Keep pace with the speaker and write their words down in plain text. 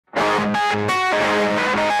How's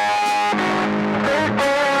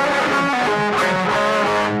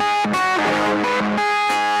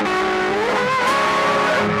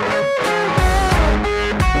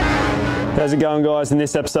it going, guys? In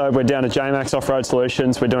this episode we're down at Jmacx Off-Road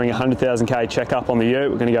Solutions. We're doing a 100,000k checkup on the ute.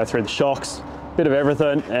 We're going to go through the shocks, bit of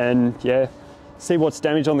everything, and yeah, see what's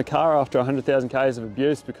damaged on the car after 100,000k's of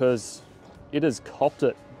abuse, because it has copped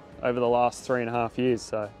it over the last 3.5 years.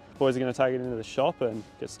 So boys are going to take it into the shop and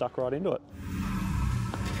get stuck right into it.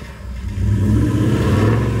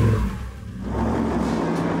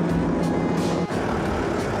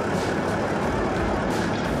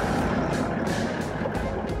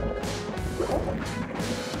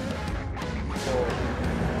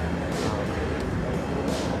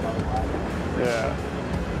 Yeah.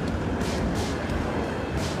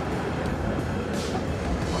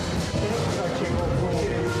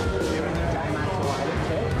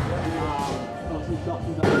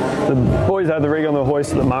 The boys have the rig on the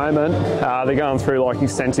hoist at the moment. They're going through like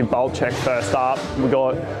extensive bolt check first up. We've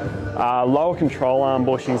got lower control arm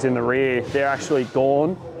bushings in the rear. They're actually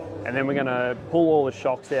gone. And then we're going to pull all the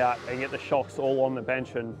shocks out and get the shocks all on the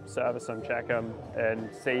bench and service them, check them, and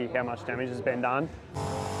see how much damage has been done.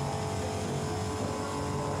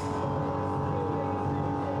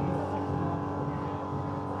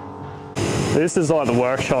 This is like the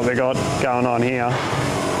workshop they got going on here.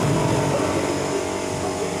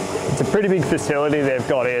 It's a pretty big facility they've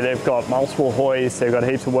got here. They've got multiple hoists, they've got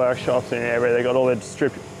heaps of workshops in the area, they've got all the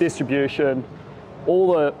distribution,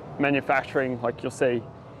 all the manufacturing. Like you'll see,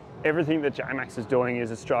 everything that Jmacx is doing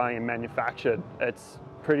is Australian manufactured. It's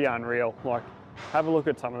pretty unreal. Like, have a look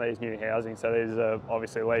at some of these new housings. So these are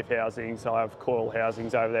obviously leaf housings. I have coil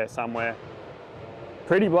housings over there somewhere.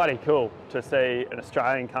 Pretty bloody cool to see an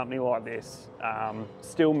Australian company like this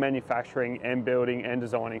still manufacturing and building and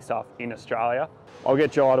designing stuff in Australia. I'll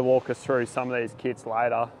get Jai to walk us through some of these kits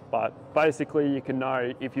later, but basically you can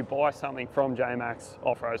know if you buy something from Jmacx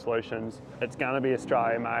Off-Road Solutions, it's going to be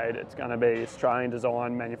Australian made, it's going to be Australian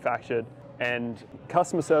designed, manufactured, and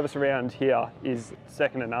customer service around here is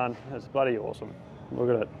second to none. It's bloody awesome. Look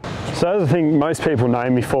at it. So the thing most people know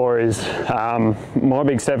me for is my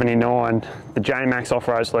big 79, the Jmacx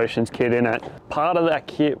Off-Road Solutions kit in it. Part of that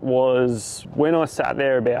kit was when I sat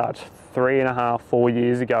there about 3.5, 4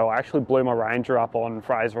 years ago, I actually blew my Ranger up on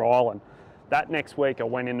Fraser Island. That next week I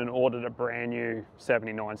went in and ordered a brand new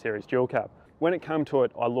 79 series dual cab. When it came to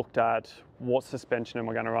it, I looked at what suspension am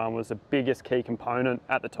I going to run was the biggest key component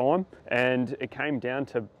at the time, and it came down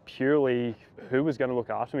to purely who was going to look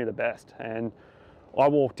after me the best. And I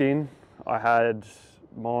walked in, I had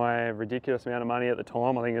my ridiculous amount of money at the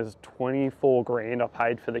time. I think it was 24 grand I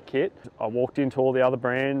paid for the kit. I walked into all the other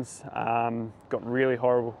brands, got really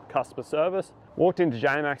horrible customer service. Walked into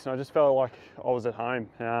Jmacx and I just felt like I was at home.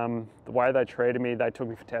 The way they treated me, they took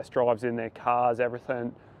me for test drives in their cars,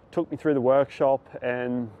 everything. Took me through the workshop,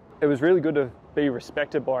 and it was really good to be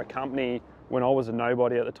respected by a company when I was a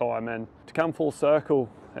nobody at the time, and to come full circle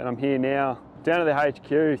and I'm here now down at the HQ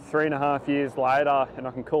 3.5 years later, and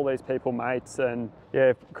I can call these people mates. And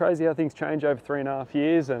yeah, crazy how things change over 3.5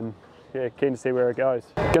 years, and yeah, keen to see where it goes.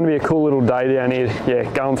 Going to be a cool little day down here, yeah,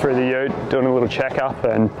 going through the ute, doing a little checkup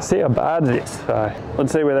and see how bad it is. So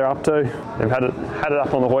let's see where they're up to. They've had it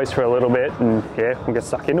up on the hoist for a little bit, and yeah, we'll get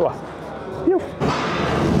stuck into it. Phew.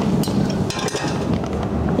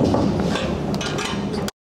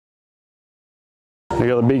 We've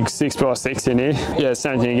got the big 6x6 in here. Yeah,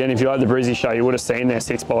 same thing again. If you had the Brizzy show, you would have seen their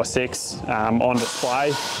 6x6 on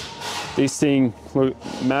display. This thing, look,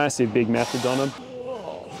 massive big methods on them.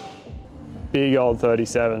 Big old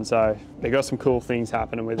 37, so they've got some cool things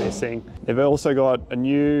happening with this thing. They've also got a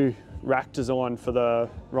new rack design for the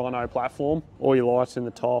Rhino platform. All your lights in the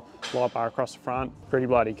top, light bar across the front. Pretty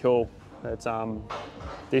bloody cool. It's,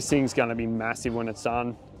 this thing's gonna be massive when it's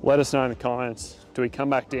done. Let us know in the comments, do we come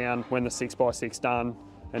back down when the 6x6 done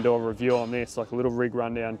and do a review on this, like a little rig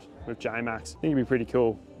rundown with Jmacx? I think it'd be pretty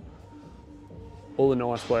cool. All the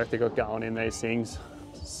nice work they got going in these things.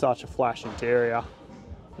 Such a flash interior.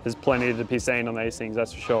 There's plenty to be seen on these things,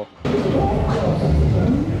 that's for sure.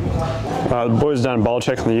 The boys have done a bolt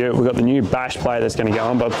check on the ute. We've got the new bash plate that's going to go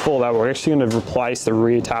on, but before that we're actually going to replace the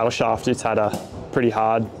rear tail shaft. It's had a pretty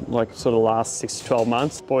hard, like sort of last 6 to 12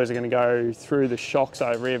 months. Boys are going to go through the shocks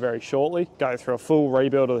over here very shortly, go through a full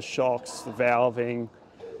rebuild of the shocks, the valving.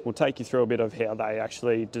 We'll take you through a bit of how they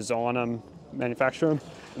actually design them, manufacture them,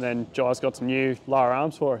 and then Jai's got some new lower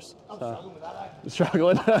arms for us.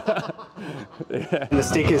 Struggling. Yeah. And the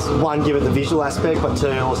stickers, one, give it the visual aspect, but two,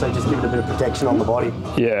 also just give it a bit of protection on the body.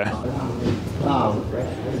 Yeah.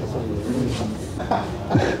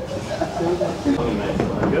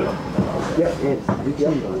 Yep,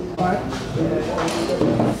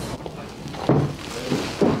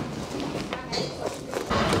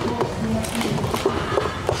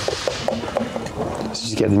 Let's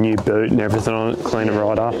just get the new boot and everything on it, clean it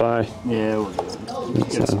right up, eh? Yeah, we'll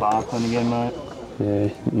get sparkling again, mate. Yeah,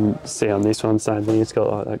 you can see on this one, same thing, it's got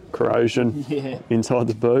like that corrosion inside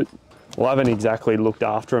the boot. Well, I haven't exactly looked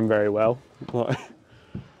after them very well. Like,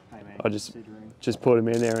 Hey, man, I just put them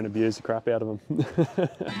in there and abuse the crap out of them.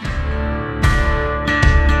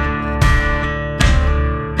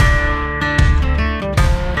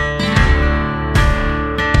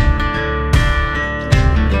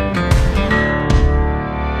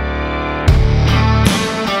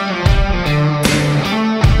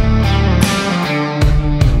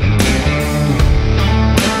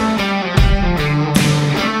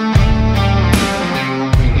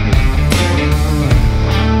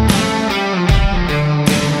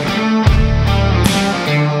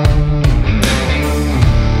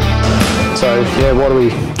 So yeah, what are we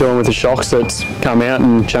doing with the shocks that's come out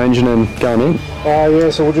and changing and going in? Yeah,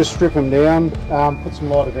 so we'll just strip them down, put some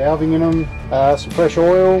lighter valving in them, some fresh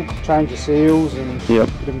oil, change the seals and get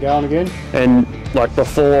them going again. And like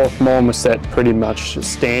before, mine was set pretty much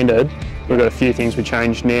standard. We've got a few things we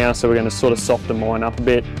changed now, so we're going to sort of soften mine up a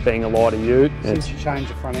bit, being a lighter ute. Since you change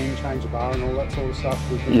the front end, change the bar and all that sort of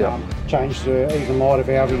stuff, we can change the even lighter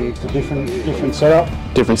valving into different setup.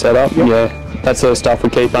 Different setup, yeah. That's the stuff we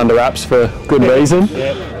keep under wraps for good reason.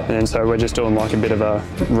 And so we're just doing like a bit of a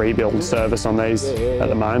rebuild service on these at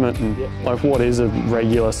the moment. And like, what is a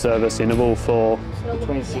regular service interval for?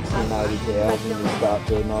 Between 60 and 80,000 you start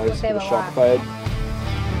to notice the shock fade.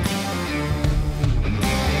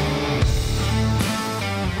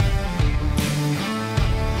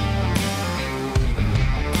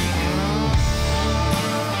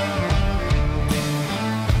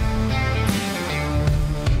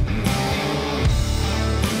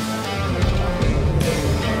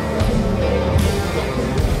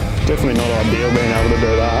 Definitely not ideal being able to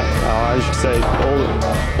do that. As you can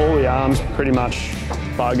see, all the arms pretty much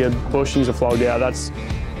buggered, bushings are flogged out. That's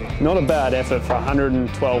not a bad effort for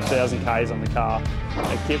 112,000 Ks on the car.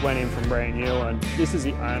 The kit went in from brand new, and this is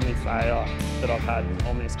the only failure that I've had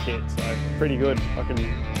on this kit, so pretty good. I can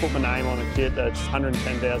put my name on a kit that's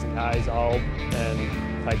 110,000 Ks old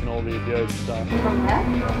and taking all the abuse. So.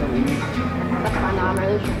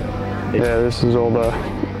 Yeah, this is all the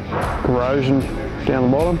corrosion down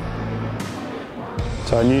the bottom.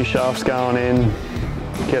 So new shafts going in,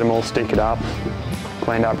 get them all sticked up,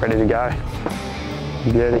 cleaned up, ready to go.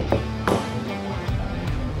 Beauty.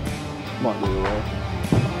 Might do well.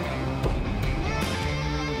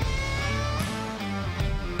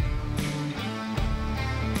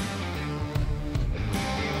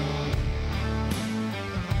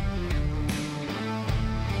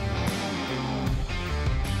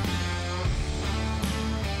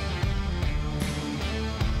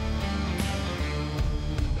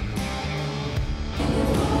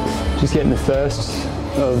 Just getting the first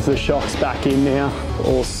of the shocks back in now,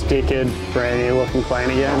 all stickered, brand new looking clean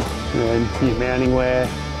again. And then new mounting wear,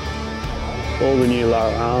 all the new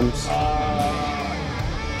lower arms.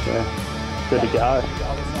 Yeah, good to go.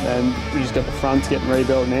 And we just got the fronts getting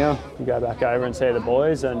rebuilt now. We go back over and see the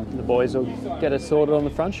boys, and the boys will get us sorted on the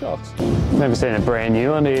front shocks. Never seen a brand new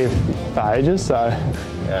one here for ages, so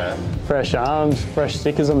Yeah. fresh arms, fresh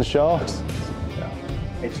stickers on the shocks.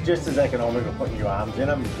 It's just as economical putting your arms in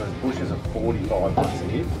them because bushes are 45 bucks a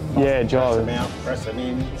hit. Yeah, Press Joe. them out, press them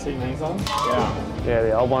in. See these on? Yeah. Yeah,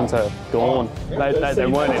 the old ones are gone. They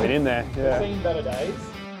weren't even in there. Yeah. Seen better days.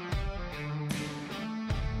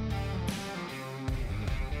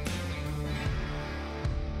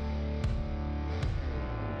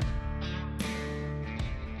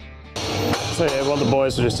 So yeah, what the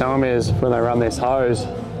boys were just telling me is when they run this hose,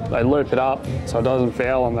 they loop it up so it doesn't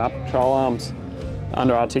foul on the upper control arms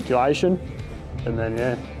under articulation. And then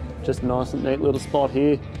yeah, just a nice and neat little spot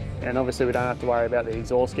here. And obviously we don't have to worry about the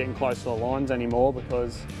exhaust getting close to the lines anymore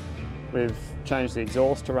because we've changed the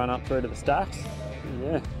exhaust to run up through to the stacks. And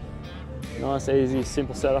yeah, nice, easy,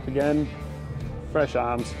 simple setup again. Fresh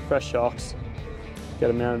arms, fresh shocks, get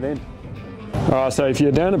them mounted in. Alright, so if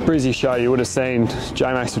you're down at Brizzy Show, you would have seen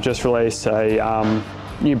Jmacx have just released a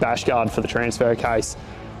new bash guard for the transfer case.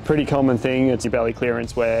 Pretty common thing, it's your belly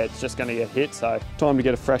clearance where it's just going to get hit, so time to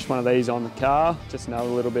get a fresh one of these on the car, just another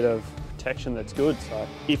little bit of protection that's good. So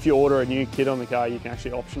if you order a new kit on the car, you can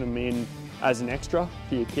actually option them in as an extra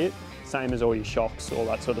for your kit, same as all your shocks, all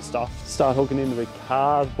that sort of stuff. Start hooking into the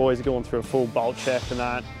car, the boys are going through a full bolt check and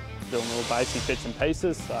that, doing little basic bits and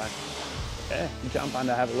pieces, so yeah, jump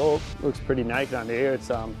under, have a look. Looks pretty naked under here.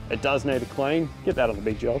 It does need a clean. Get that on the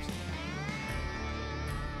big jobs.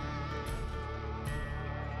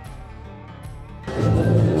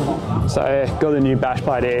 So yeah, got the new bash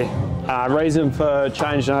plate here. Reason for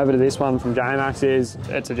changing over to this one from Jmacx is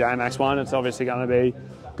it's a Jmacx one. It's obviously going to be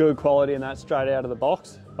good quality and that's straight out of the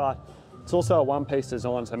box, but it's also a one-piece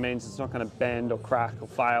design, so it means it's not going to bend or crack or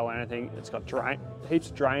fail or anything. It's got heaps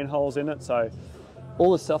of drain holes in it, so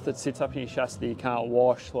all the stuff that sits up in your chassis that you can't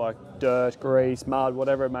wash, like dirt, grease, mud,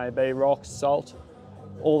 whatever it may be, rocks, salt,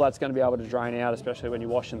 all that's going to be able to drain out, especially when you're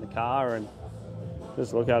washing the car. And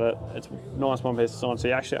just look at it, it's a nice one-piece design, so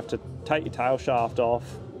you actually have to take your tail shaft off,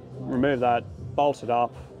 remove that, bolt it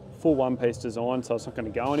up, full one-piece design, so it's not going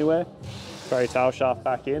to go anywhere. Throw your tail shaft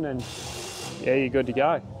back in and yeah, you're good to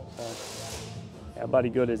go. So, how bloody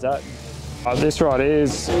good is that? This right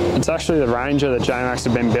is, it's actually the Ranger that Jmacx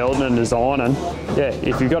have been building and designing. Yeah,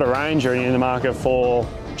 if you've got a Ranger and you're in the market for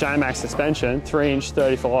Jmacx suspension, 3-inch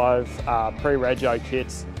 35 pre-rego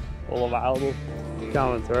kits, all available,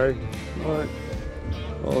 going through.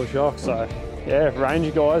 All shocks. So yeah,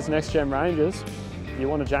 Ranger guys, next gen Rangers, if you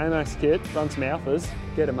want a Jmacx kit, run some alphas,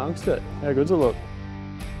 get amongst it. How good's it look?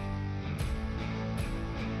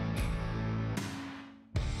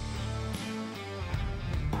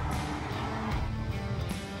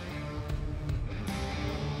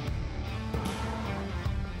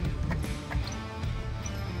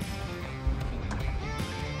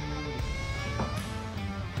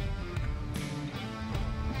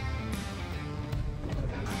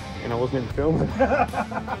 And I wasn't even filming.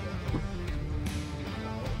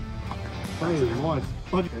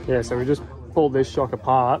 Yeah, so we just pulled this shock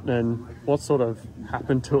apart, and what sort of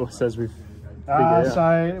happened to us as we've figured out?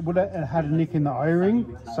 So it had a nick in the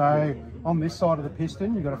O-ring. So on this side of the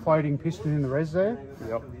piston, you've got a floating piston in the res there.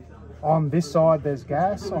 Yep. On this side there's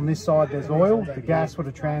gas, on this side there's oil. The gas would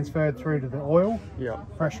have transferred through to the oil, Yep.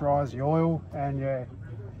 pressurised the oil, and yeah,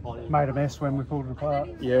 made a mess when we pulled it apart.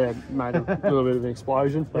 Yeah, made a little bit of an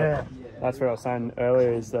explosion. But Yeah. that's what I was saying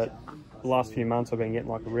earlier, is that the last few months I've been getting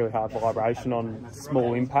like a really hard vibration on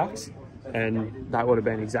small impacts, and that would have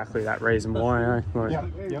been exactly that reason why, eh? Like,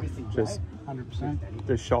 Yep. just 100%.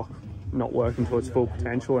 the shock not working to its full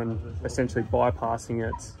potential and essentially bypassing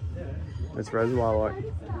its reservoir. Like,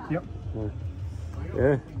 Yep.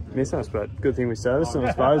 yeah, miss us, but good thing we serviced them,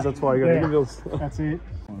 I suppose. That's why you got Yeah. intervals. That's it.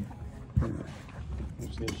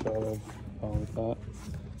 Actually a shot of with that.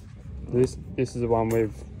 This is the one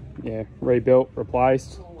we've rebuilt,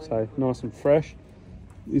 replaced, so nice and fresh.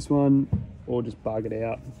 This one, or just bug it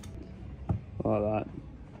out like that.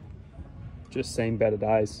 Just seen better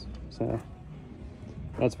days, so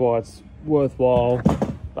that's why it's worthwhile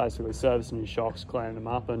basically servicing your shocks, cleaning them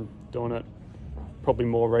up, and doing it probably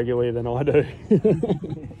more regularly than I do.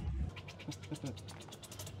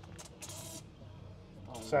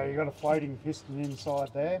 So you've got a floating piston inside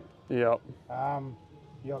there. Yep.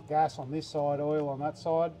 You got gas on this side, oil on that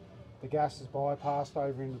side. The gas is bypassed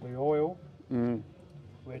over into the oil,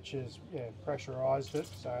 which is pressurised it.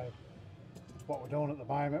 So what we're doing at the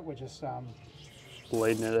moment, we're just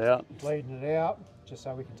Bleeding it out. bleeding it out, just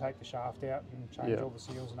so we can take the shaft out and change all the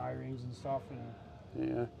seals and O-rings and stuff.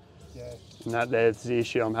 And And there's the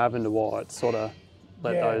issue I'm having to why it's sort of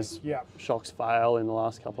let those shocks fail in the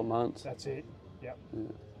last couple of months. That's it. Yep.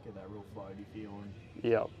 Get that real floaty feeling.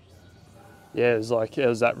 Yep. Yeah, it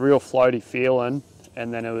was that real floaty feeling,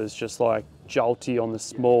 and then it was just like jolty on the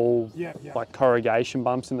small like corrugation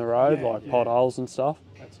bumps in the road, like potholes and stuff.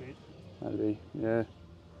 That's it. That'd be, yeah.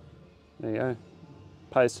 There you go.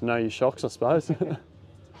 Pays to know your shocks, I suppose.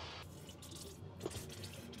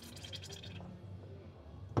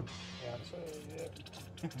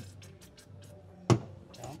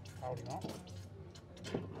 Holding on.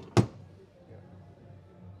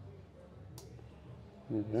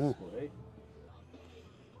 Yeah.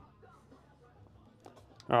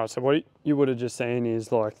 All right, so what you would have just seen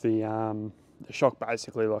is like the shock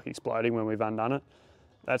basically like exploding when we've undone it.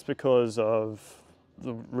 That's because of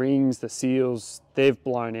the rings, the seals, they've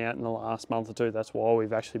blown out in the last month or two. That's why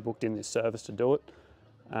we've actually booked in this service to do it.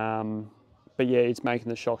 But yeah, it's making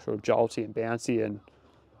the shock sort of jolty and bouncy and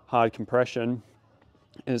hard compression.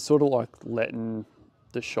 And it's sort of like letting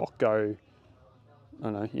the shock go, I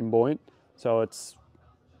don't know, in buoyant. So it's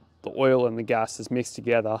the oil and the gas is mixed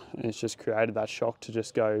together, and it's just created that shock to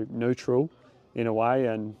just go neutral in a way,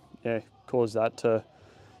 and yeah, cause that to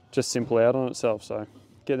just simple out on itself. So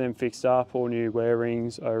get them fixed up, all new wear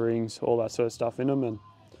rings, O-rings, all that sort of stuff in them, and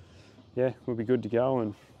yeah, we'll be good to go.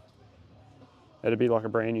 And it'll be like a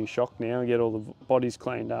brand new shock now. Get all the bodies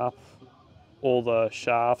cleaned up, all the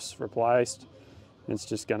shafts replaced. It's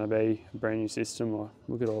just going to be a brand new system. Like,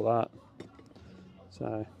 look at all that.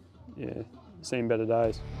 So yeah, seen better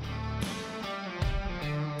days.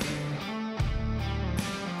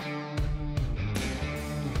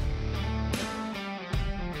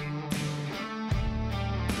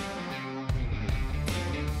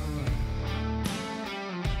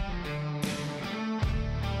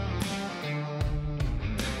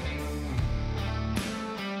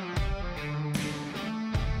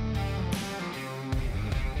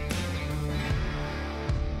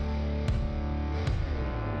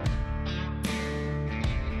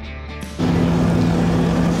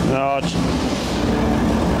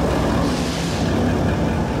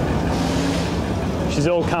 She's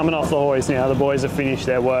all coming off the hoist now. The boys have finished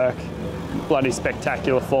their work. Bloody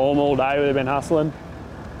spectacular form all day. They've been hustling.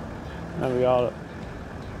 There we got it.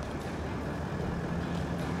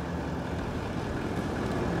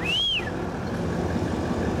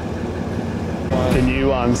 The new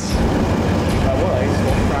ones.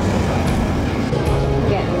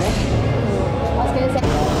 Yeah. I was going to say.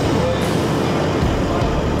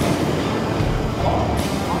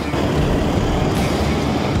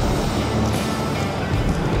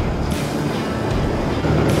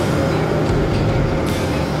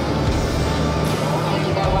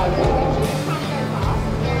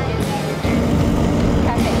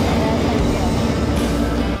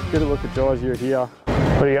 Good look at George, you're here.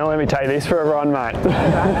 What are you going to let me take this for a run, mate?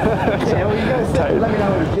 Yeah, well, you guys let me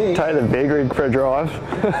know what you think. Take the big rig for a drive.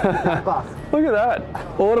 Look at that.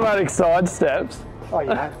 Automatic side steps. Oh,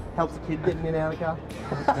 yeah. Helps the kid getting in and out of the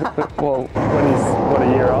car. Well, when he's, what, a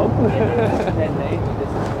year old?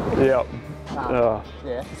 Yep.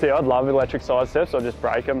 Yeah. See, I'd love electric side steps. I just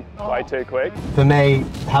break them way too quick. For me,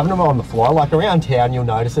 having them on the fly, like around town, you'll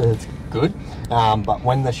notice it, it's good. But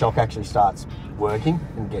when the shock actually starts working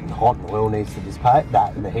and getting hot and the oil needs to dissipate,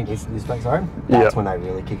 and the heat needs to dissipate, sorry, that's when they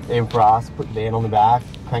really kick. Even for us, put the van on the back,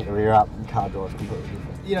 crank the rear up, and car drives completely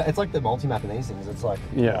different. You know, it's like the multi-map in these things. It's like,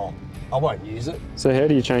 oh, I won't use it. So how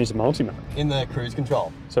do you change the multi-map? In the cruise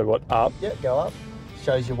control. So what, up? Yep, go up.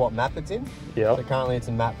 Shows you what map it's in. Yeah. So currently it's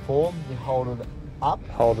in map 4. You hold it up.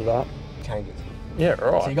 Hold it up. Change it. Yeah,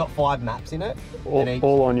 right. So you got 5 maps in it.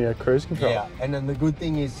 All on your cruise control. Yeah, and then the good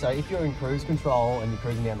thing is, so if you're in cruise control and you're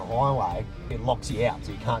cruising down the highway, it locks you out,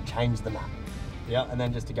 so you can't change the map. Yeah, and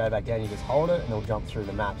then just to go back down, you just hold it and it'll jump through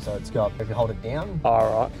the map. So it's got, if you hold it down,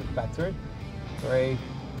 all right, back through, 3,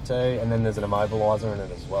 2, and then there's an immobilizer in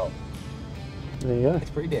it as well. There you go. It's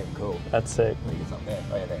pretty damn cool. That's sick. I think it's up there.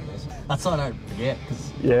 Oh yeah, there it is. That's so I don't forget,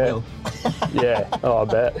 because Yeah, oh, I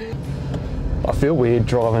bet. I feel weird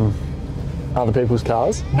driving other people's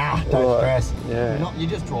cars. Nah, don't stress. Yeah. You're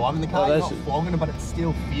just driving the car, you're not flogging it, but it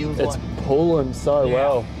still feels it's like... It's pulling so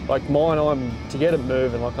well. Like mine, to get it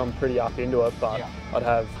moving, like I'm pretty up into it, but I'd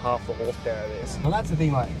have half the horsepower of this. Well, that's the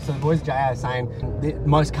thing, like, so the boys JA are saying that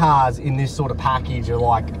most cars in this sort of package are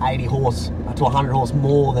like 80 horse to 100 horse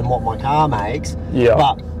more than what my car makes. Yeah.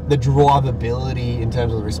 But the drivability in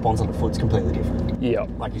terms of the response on the foot's completely different. Yeah.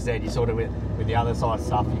 Like you said, you sort of, with the other side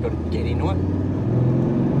stuff, you've got to get into it.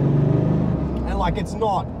 And like, it's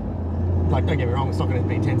not, like, don't get me wrong, it's not going to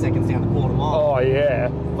be 10 seconds down the quarter mile. Oh, yeah.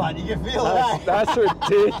 But you can feel it. That's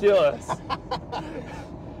ridiculous.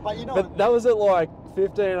 But you know... But that was at like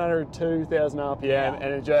 1,500, 2,000 RPM,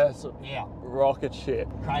 and it just rocket shit.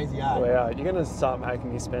 Crazy, Wow, you're going to start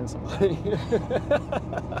making me spend some money.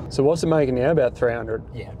 So what's it making now, about 300?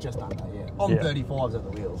 Yeah, just under, On 35s at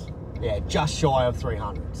the wheels. Yeah, just shy of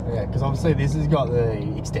 300. Yeah, because obviously this has got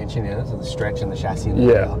the extension in it, so the stretch and the chassis in the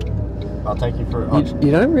rear. I'll take you for it.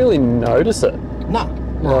 You don't really notice it. No.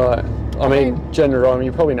 Like, I mean, generally,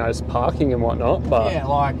 you probably notice parking and whatnot, but... Yeah,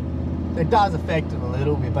 like, it does affect it a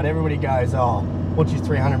little bit, but everybody goes, oh, what's your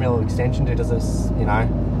 300mm extension do? Does this, you know,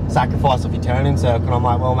 sacrifice if you turn in circle? And I'm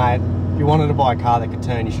like, well, mate, if you wanted to buy a car that could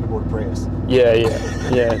turn, you should have bought a Prius.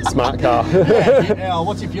 Yeah, smart car.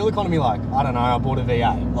 What's your fuel economy like? I don't know, I bought a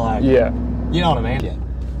V8. Like, yeah. You know what I mean? Yeah.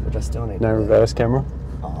 Which I still need. No reverse camera?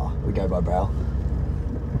 Oh, we go by brow.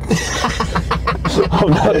 I'm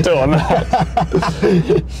not doing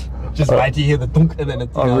that. Just wait till you hear the thunk and then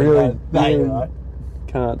it's... I really right?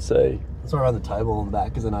 Can't see. That's why I run the table on the back,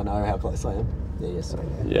 because then I know how close I am. Yeah, sorry.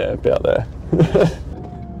 Yeah, about there.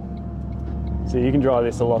 So you can drive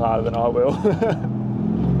this a lot harder than I will.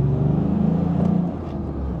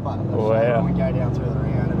 But when we go down through the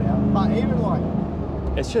roundabout. But even like...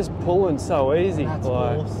 It's just pulling so easy. That's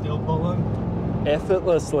like, still pulling.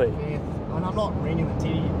 Effortlessly. Yeah. And I'm not ringing the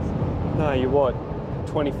titties. No, you're what?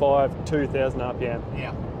 25, 2,000 RPM.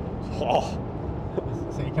 Yeah. Oh.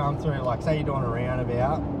 So you come through, like, say you're doing a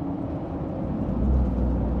roundabout,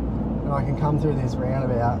 and I can come through this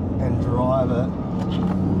roundabout and drive it.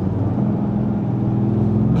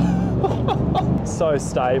 So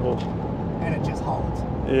stable. And it just holds.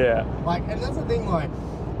 Yeah. Like, and that's the thing, like,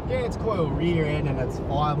 yeah, it's coil rear end and it's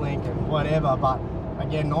 5-link and whatever, but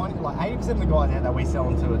again, 80% of the guys out there we sell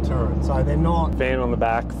them to are touring, so they're not... Van on the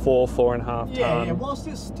back, 4.5 ton. Yeah, whilst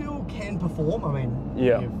it still can perform, I mean,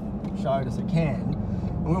 you've showed us it can.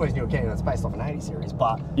 And we always knew it can, it's based off an 80 series,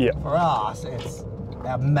 but for us, it's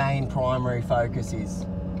our main primary focus is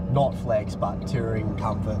not flex, but touring,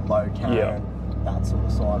 comfort, load carrying, that sort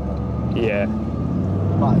of side of it. Yeah.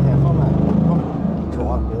 But yeah, from a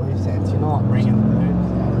drivability sense, you're not ringing the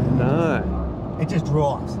boots out of it. No. It just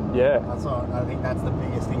drives. Yeah. I think that's the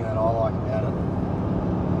biggest thing that I like about it.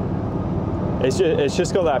 It's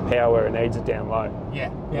just got that power where it needs it down low. Yeah.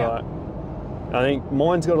 Right? I think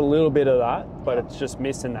mine's got a little bit of that, but it's just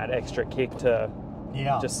missing that extra kick to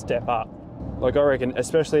just step up. Like I reckon,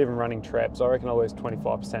 especially even running traps, I reckon I lose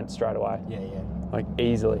 25% straight away. Yeah. Like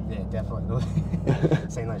easily. Yeah, definitely.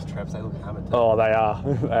 Seen those traps, they look hammered too. Oh, they are.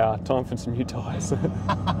 They are. Time for some new tyres.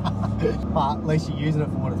 But at least you're using it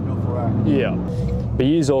for what it's built for, eh? Yeah. But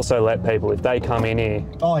you also let people, if they come in here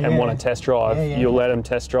and want to test drive, you'll let them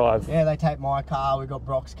test drive. Yeah, they take my car. We've got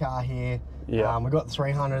Brock's car here. Yeah. We've got the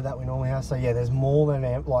 300 that we normally have. So yeah, there's more than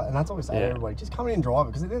like, and that's what we say to everybody. Just come in and drive it,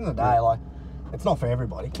 because at the end of the day, like, it's not for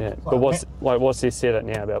everybody. Yeah. Like, But what's this set at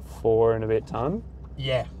now? About 4 and a bit ton?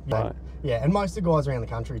 Yeah. Right. Yeah, and most of the guys around the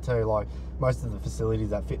country too, like most of the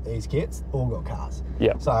facilities that fit these kits, all got cars.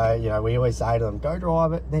 Yeah. So, you know, we always say to them, go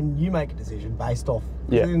drive it, then you make a decision based off.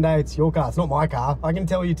 Yeah. At the end of the day, it's your car, it's not my car. I can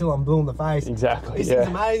tell you till I'm blue in the face. Exactly. This thing's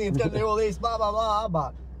amazing, it's going to do all this, blah, blah, blah.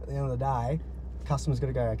 But at the end of the day, customer's got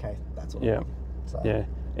to go, okay, that's all. Yeah. So. Yeah.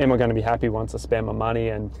 Am I going to be happy once I spend my money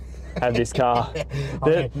and have this car?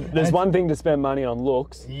 Okay. There's one thing to spend money on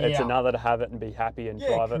looks. Yeah. It's another to have it and be happy and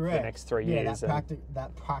drive it for the next 3 years.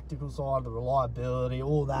 That practical side, the reliability,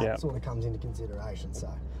 all that sort of comes into consideration. So,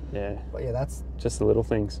 yeah. But yeah, that's just the little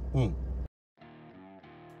things.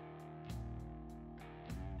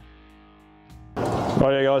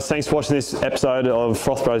 Right, guys, thanks for watching this episode of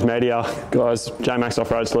Froth Bros Media. Guys, Jmacx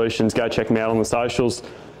Off-Road Solutions, go check them out on the socials.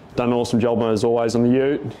 Done an awesome job, as always, on the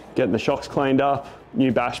ute, getting the shocks cleaned up,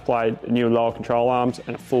 new bash plate, new lower control arms,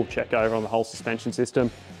 and a full check over on the whole suspension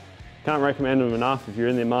system. Can't recommend them enough if you're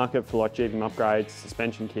in the market for like GVM upgrades,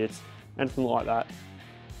 suspension kits, anything like that.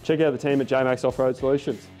 Check out the team at Jmacx Off-Road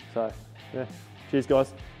Solutions. So, yeah, cheers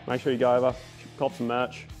guys. Make sure you go over, cop some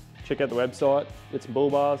merch, check out the website, get some bull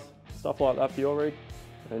bars, stuff like that for your rig.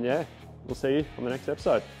 And yeah, we'll see you on the next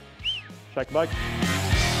episode. Shake the bake.